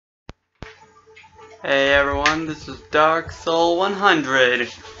Hey everyone, this is Dark Soul 100.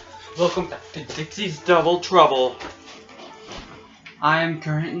 Welcome back to Dixie's Double Trouble. I am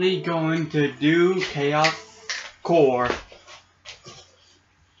currently going to do Kaos Kore.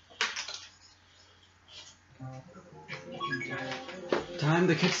 Time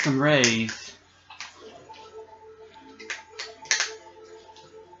to kick some rays.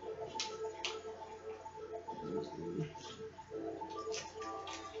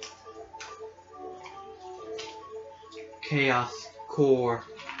 Kaos Kore.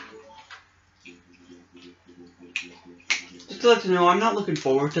 Just to let you know, I'm not looking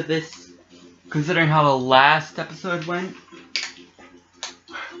forward to this, considering how the last episode went.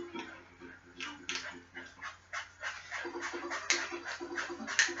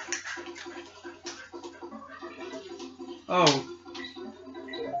 Oh.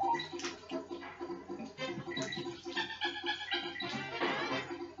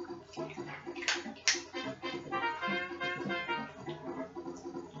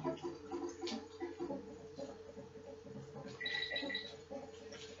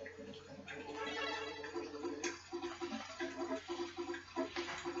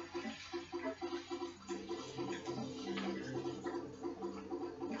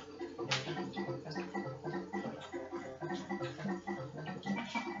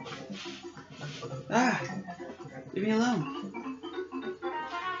 Ah! Leave me alone.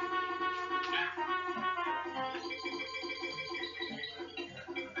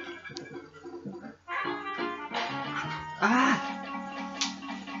 Ah!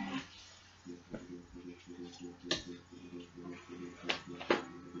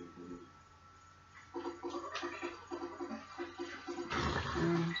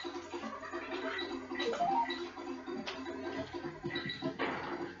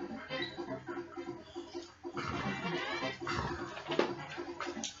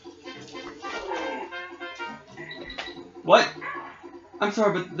 What? I'm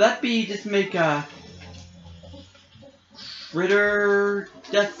sorry, but that bee just make a critter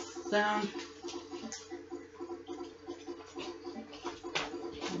death sound?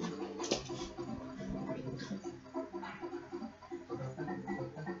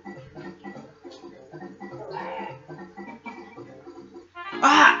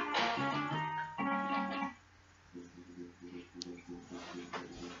 Ah!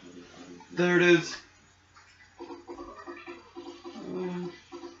 There it is.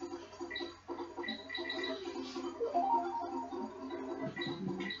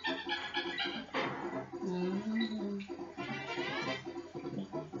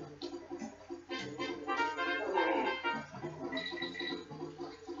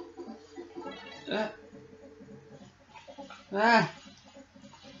 Ah!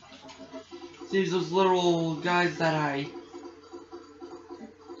 These those little guys that I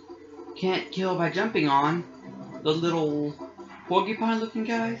can't kill by jumping on, the little porcupine looking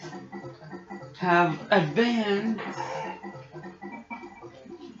guys, have advanced.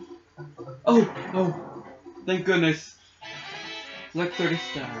 Oh, thank goodness. Like 30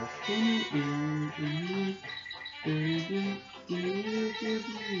 stars.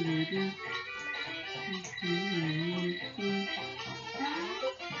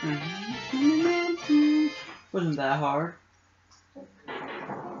 Wasn't that hard?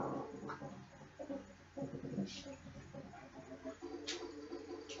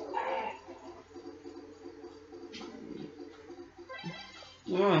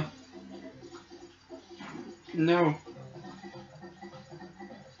 Ugh. No.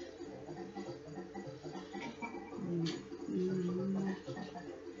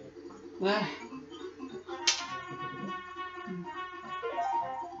 Ah.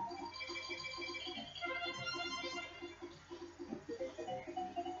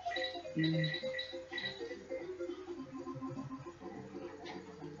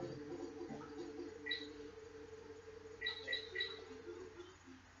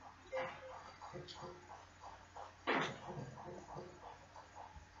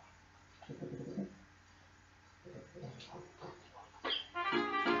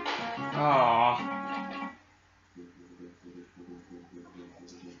 Aww.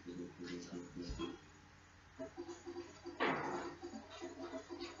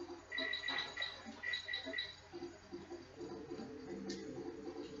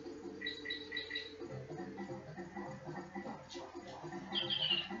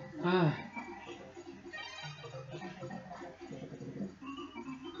 Ah.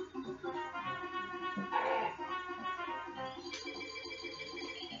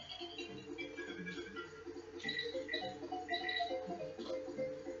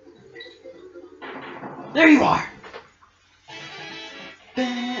 There you are!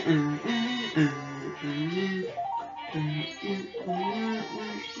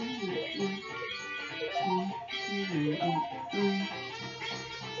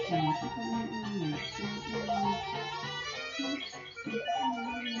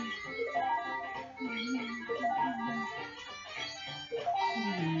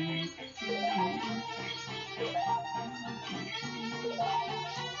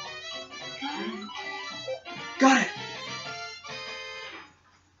 Got it!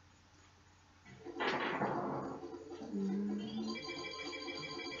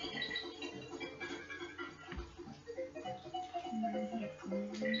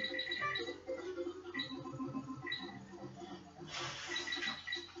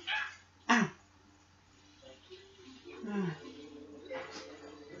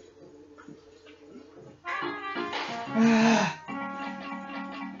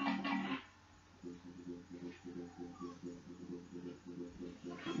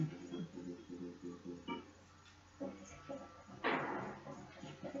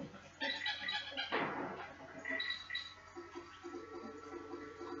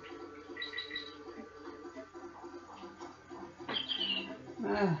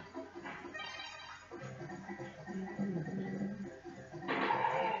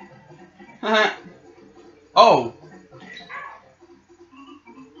 Oh!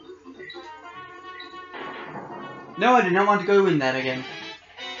 No, I did not want to go in that again.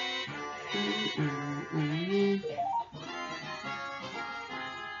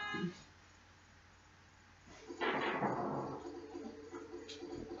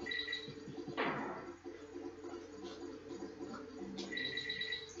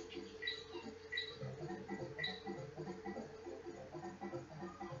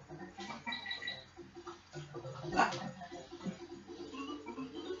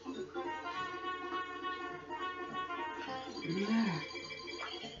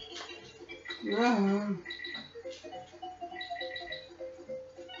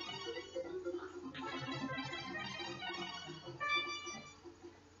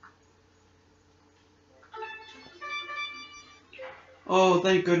 Oh,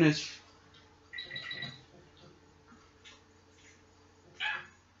 thank goodness.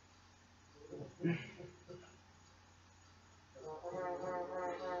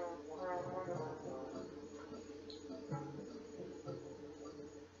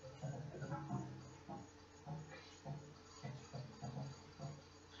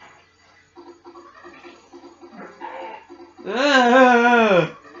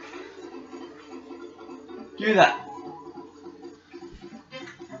 Do that.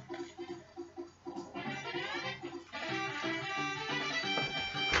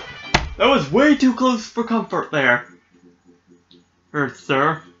 That was way too close for comfort there.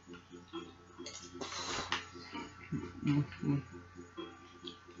 Sir.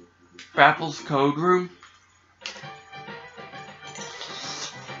 Baffle's code room.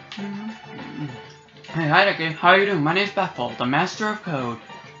 Hey, hi Dixie. How are you doing? My name's Baffle, the master of code.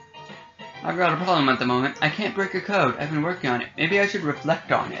 I've got a problem at the moment. I can't break a code. I've been working on it. Maybe I should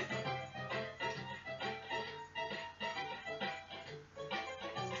reflect on it.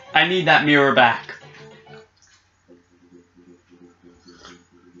 I need that mirror back.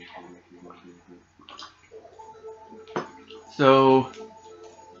 So...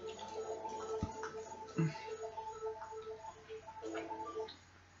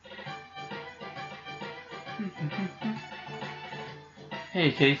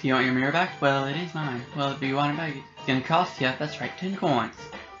 Hey kitty, do you want your mirror back? Well, it is mine. Well, if you want it back, it's gonna cost you. That's right, 10 coins.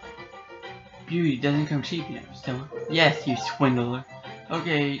 Beauty doesn't come cheap, you know, so... Yes, you swindler.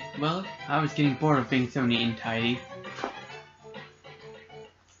 Okay, well, I was getting bored of being so neat and tidy.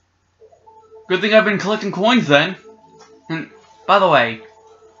 Good thing I've been collecting coins then. And, by the way,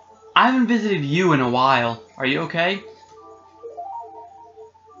 I haven't visited you in a while. Are you okay?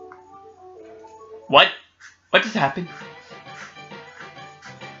 What? What just happened?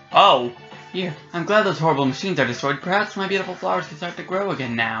 Oh, here. I'm glad those horrible machines are destroyed. Perhaps my beautiful flowers can start to grow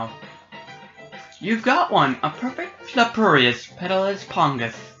again now. You've got one! A perfect Flappurious Petalus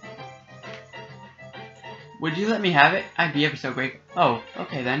Pongus. Would you let me have it? I'd be ever so grateful. Oh,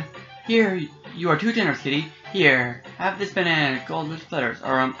 okay then. Here, you are too generous, kitty. Here, have this banana gold with flitters.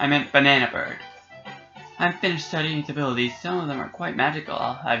 Or, I meant banana bird. I'm finished studying its abilities. Some of them are quite magical,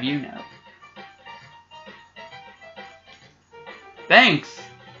 I'll have you know. Thanks!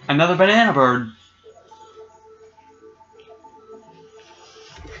 Another banana bird.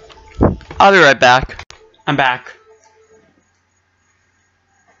 I'll be right back. I'm back.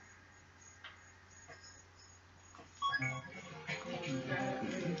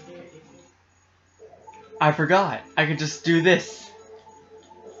 I forgot. I could just do this.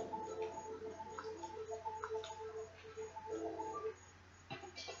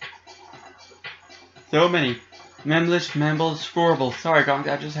 So many. Memblish, membles, horrible. Sorry, Gonk,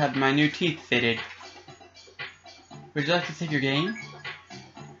 I just had my new teeth fitted. Would you like to take your game?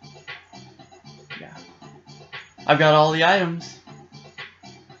 Yeah. I've got all the items.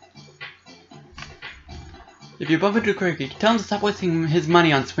 If you bump into Quirky, tell him to stop wasting his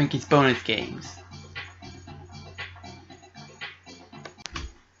money on Swinky's bonus games.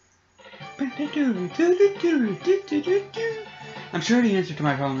 I'm sure the answer to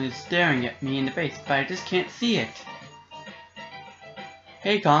my problem is staring at me in the face, but I just can't see it.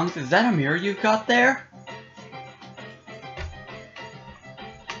 Hey Kongs, is that a mirror you've got there?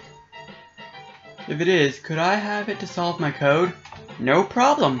 If it is, could I have it to solve my code? No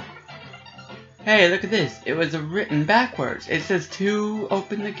problem. Hey, look at this. It was written backwards. It says 2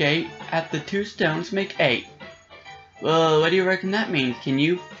 open the gate, at the 2 stones make 8. Well, what do you reckon that means? Can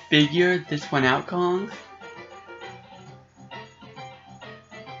you figure this one out, Kongs?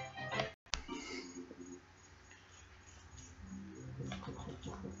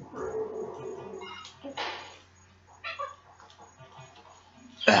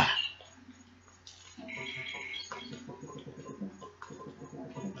 Ugh.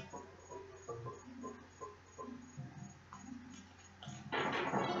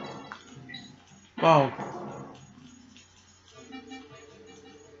 Whoa.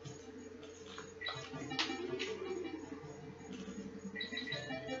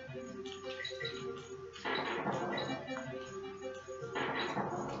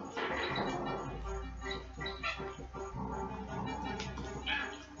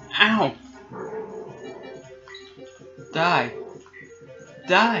 Ow! Die.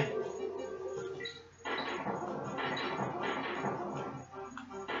 Die!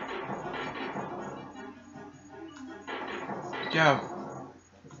 Go.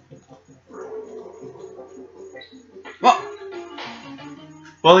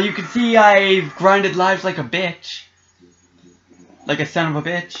 Well, you can see I've grinded lives like a bitch. Like a son of a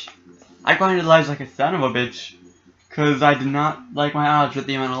bitch. I grinded lives like a son of a bitch. Because I did not like my odds with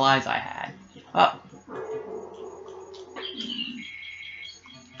the amount of lives I had. Oh.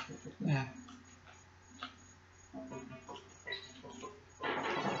 Yeah.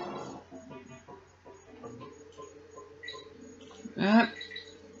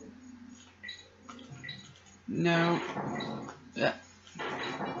 No.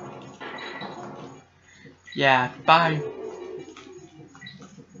 Yeah, bye.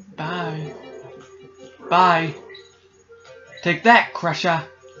 Bye. Bye. Take that, Crusher.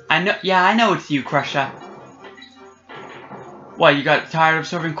 I know it's you, Crusher. What, you got tired of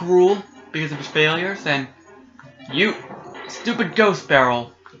serving Cruel because of his failures? And you, stupid ghost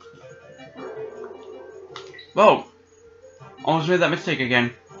barrel. Whoa. Almost made that mistake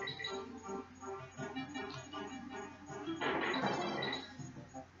again.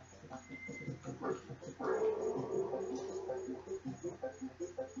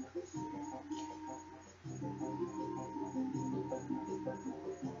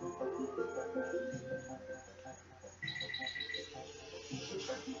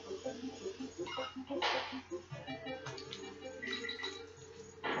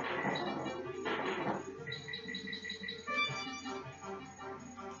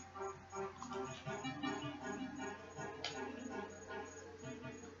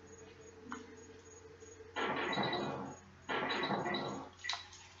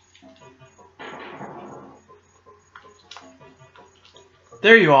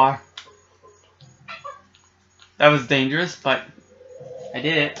 There you are. That was dangerous, but I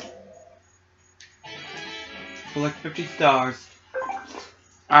did it. Collect 50 stars.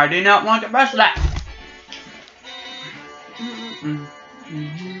 I do not want the rest of that.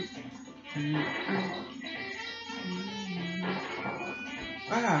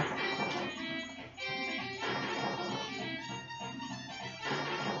 Ah.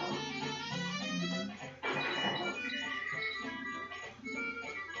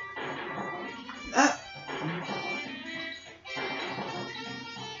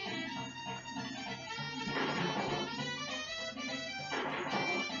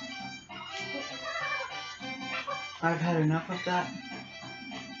 I've had enough of that.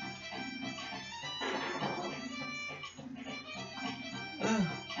 Ugh.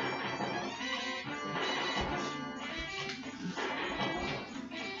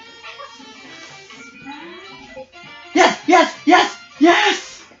 Yes! Yes! Yes!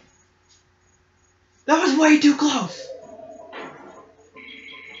 Yes! That was way too close!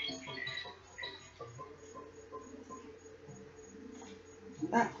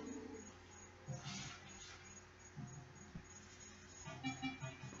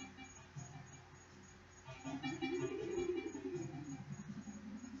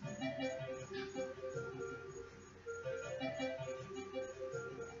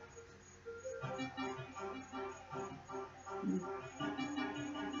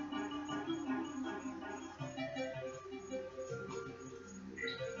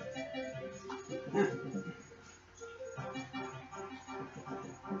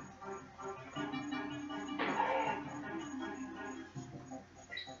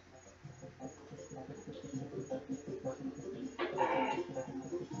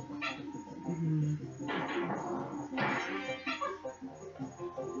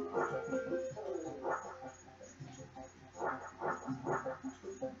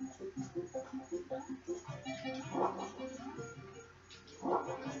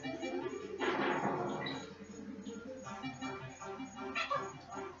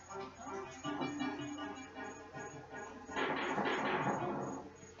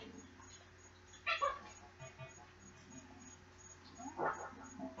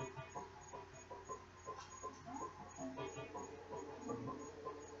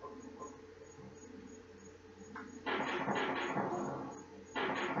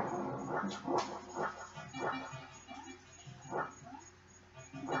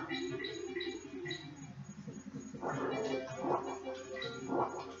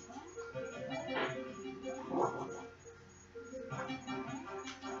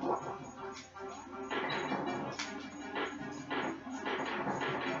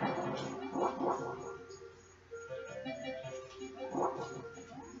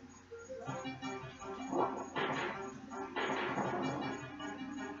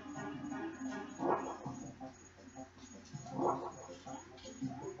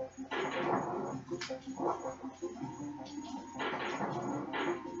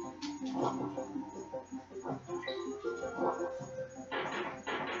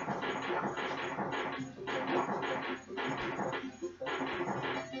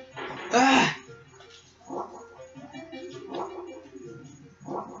 Ah!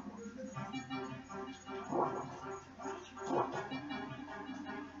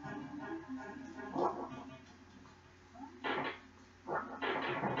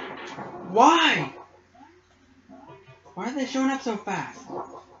 Why? Why are they showing up so fast?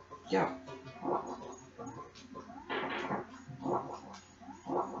 Yo.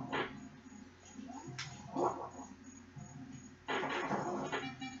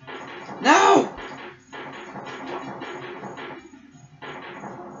 No!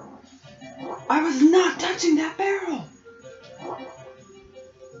 I was not touching that barrel!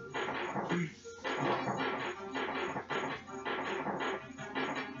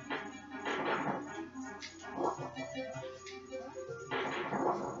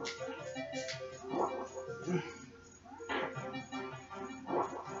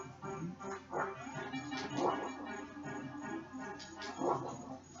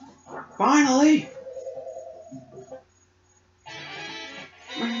 Finally!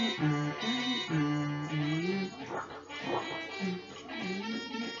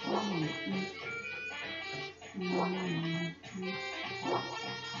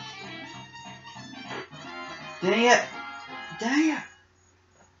 Dang it! Dang it!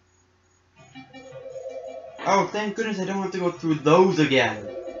 Oh, thank goodness I don't have to go through those again.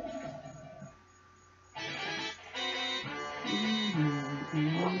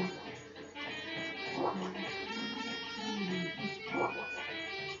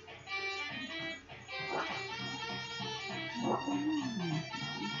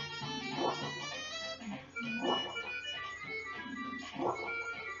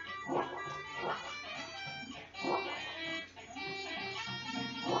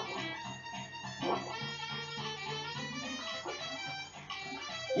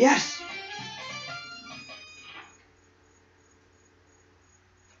 Yes!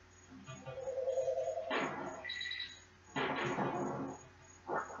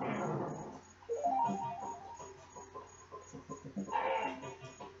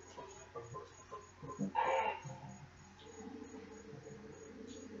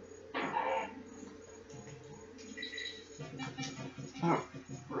 Oh.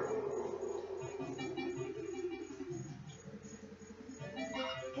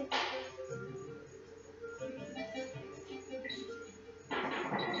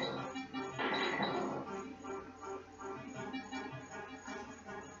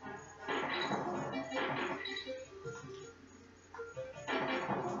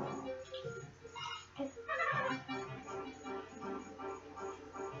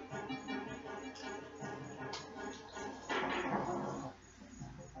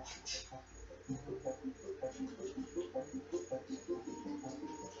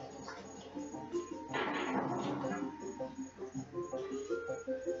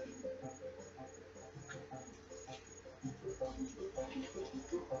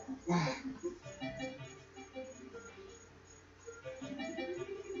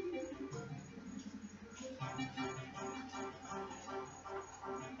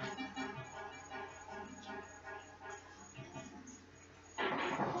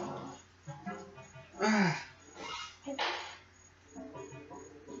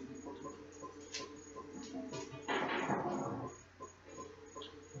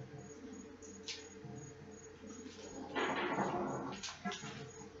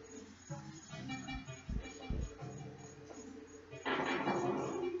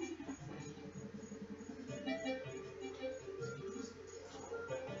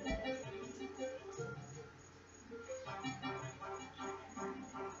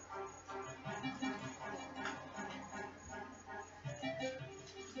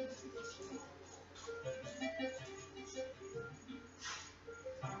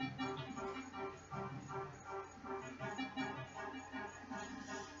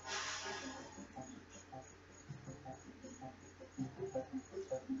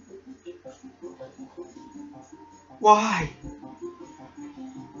 Why?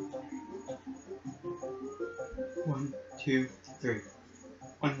 1, 2, 3.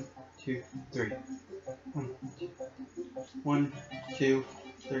 1, 2, 3. 1, 2,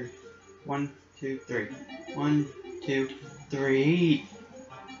 3. 1, 2, 3. 1, 2, 3.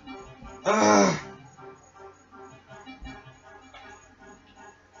 Ugh!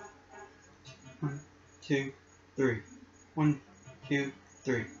 1, 2, 3. 1, 2,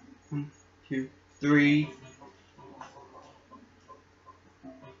 3. 1, 2, 3.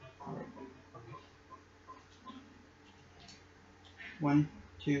 One,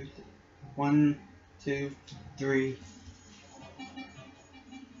 two, 1, 2, 3.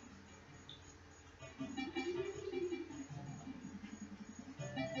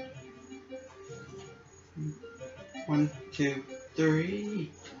 1, 2,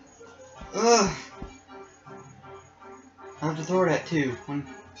 3. Ugh! I have to throw it at 2. 1,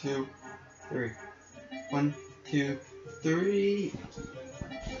 2, 3. 1, 2, 3.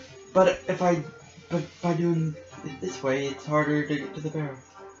 But by doing it this way, it's harder to get to the barrel.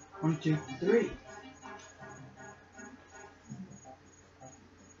 1, 2, 3.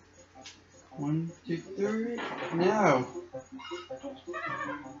 1, 2, 3. No.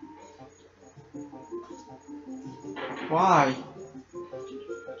 Why?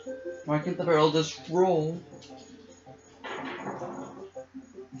 Why can't the barrel just roll?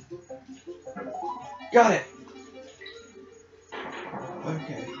 Got it.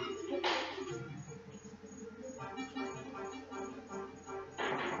 Okay.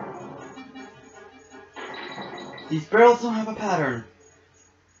 These barrels don't have a pattern.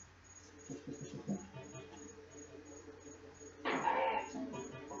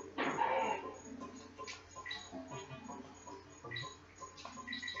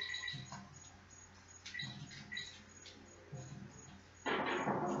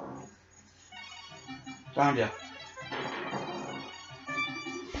 Found ya.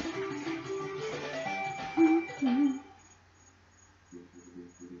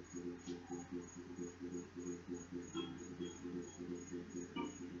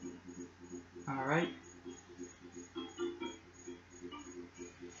 Alright.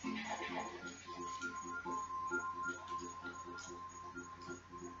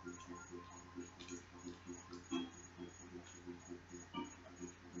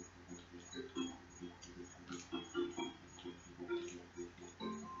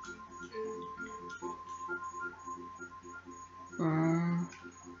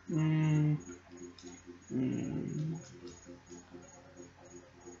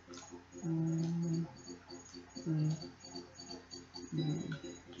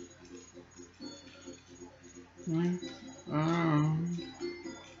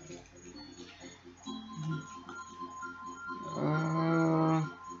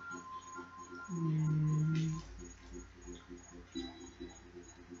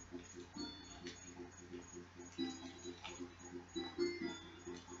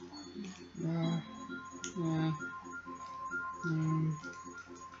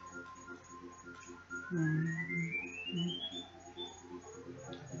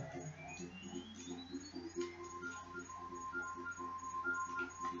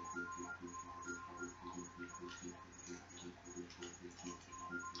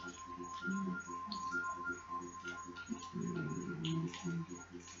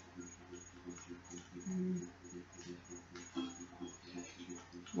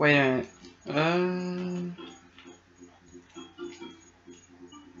 Wait a minute.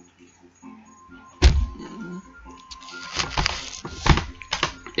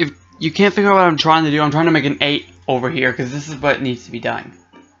 If you can't figure out what I'm trying to do, I'm trying to make an 8 over here because this is what needs to be done.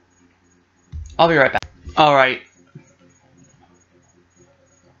 I'll be right back. Alright.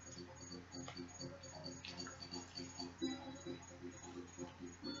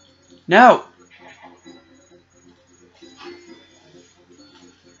 No!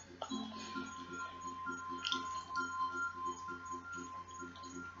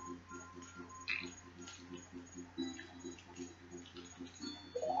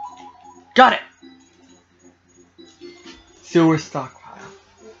 Got it! Sewer stockpile.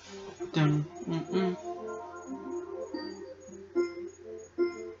 Dun,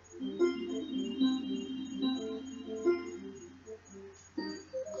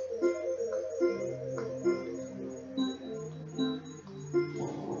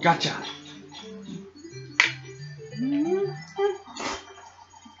 Gotcha.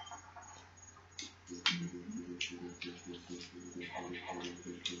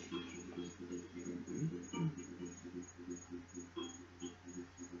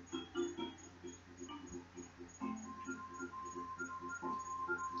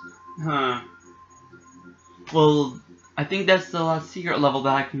 Huh. Well, I think that's the last secret level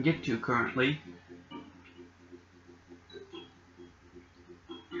that I can get to currently.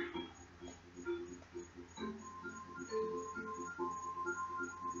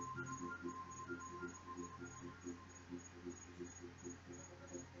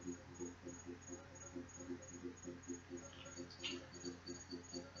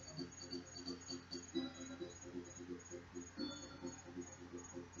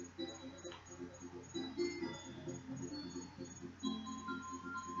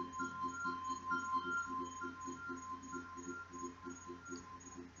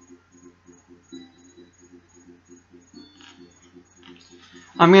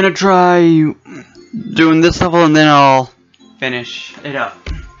 I'm gonna try doing this level and then I'll finish it up.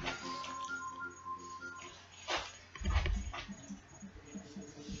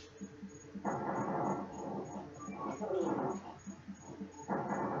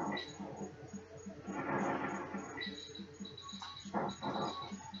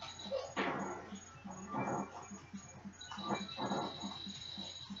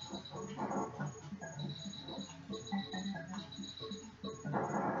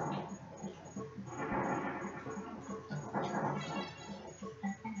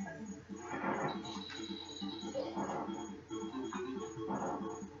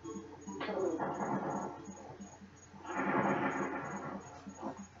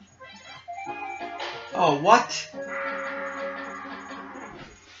 Oh, what?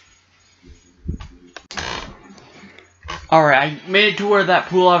 Alright, I made it to where that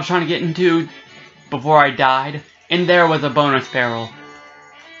pool I was trying to get into before I died. And there was a bonus barrel.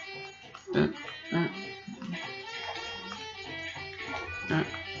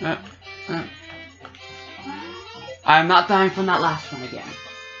 I'm not dying from that last one again.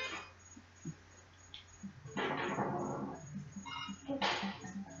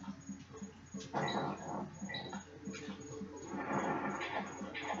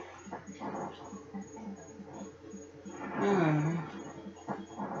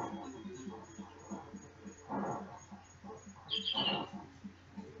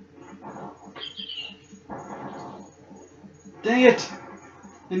 Dang it!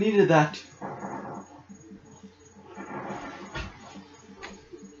 I needed that.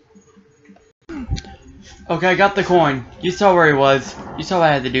 Okay, I got the coin. You saw where he was. You saw what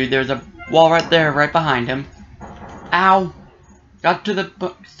I had to do. There's a wall right there, right behind him. Ow! Got to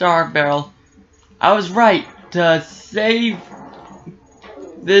the star barrel. I was right to save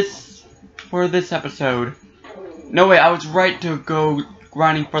this for this episode. No wait, I was right to go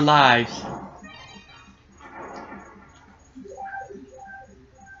grinding for lives.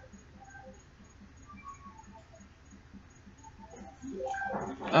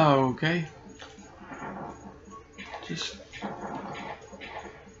 Okay.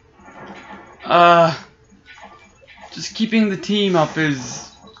 Just keeping the team up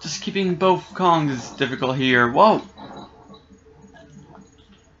is... Just keeping both Kongs is difficult here. Whoa!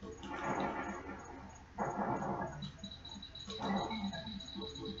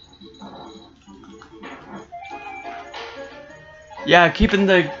 Yeah, keeping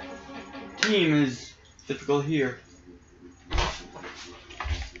the team is difficult here.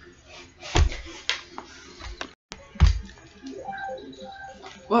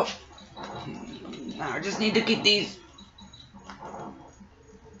 Whoa! Now I just need to keep these.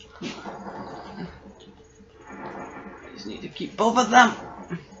 I just need to keep both of them.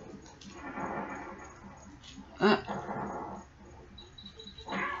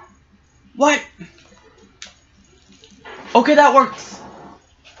 What? Okay, that works.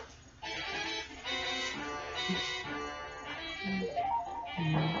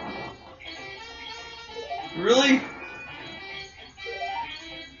 Really?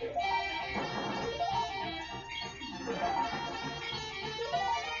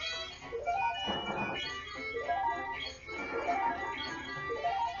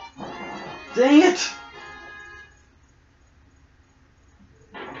 Dang it!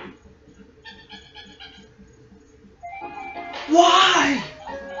 Why?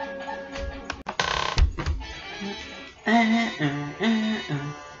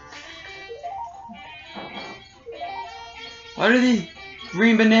 do these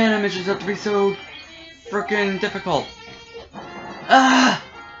green banana missions have to be so freaking difficult? Ah!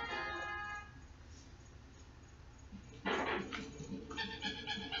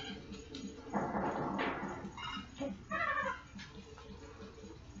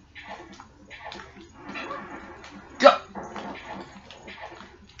 Go!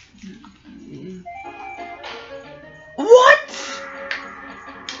 What?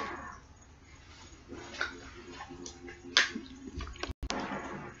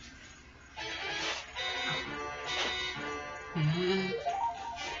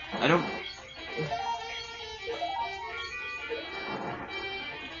 I don't...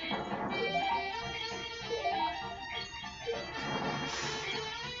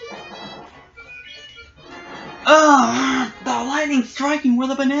 Ugh! The lightning striking where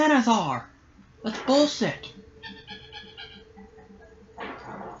the bananas are! That's bullshit!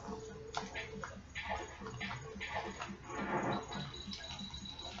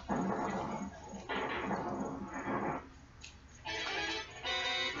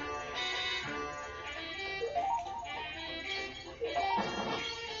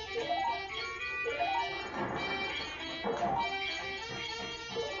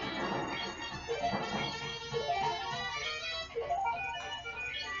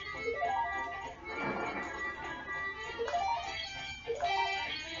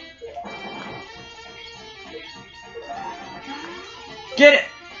 Get it!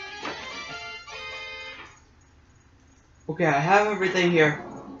 Okay, I have everything here.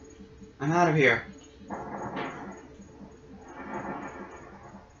 I'm out of here.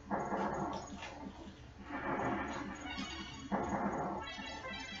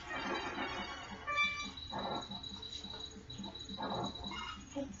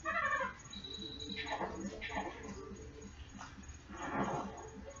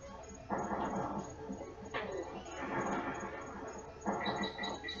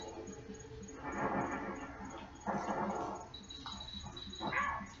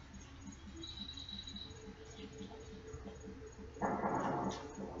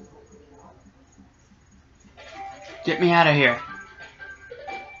 Get me out of here.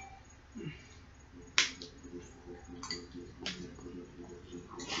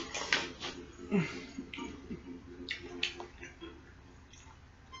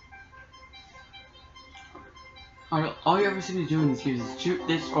 All you ever seem to do in these games is shoot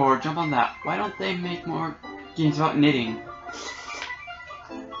this or jump on that. Why don't they make more games about knitting?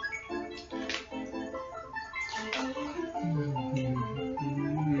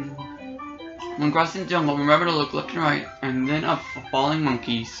 When crossing the jungle, remember to look left and right, and then up for falling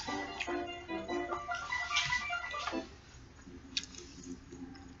monkeys.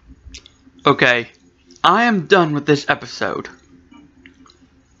 Okay, I am done with this episode.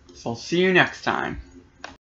 So I'll see you next time.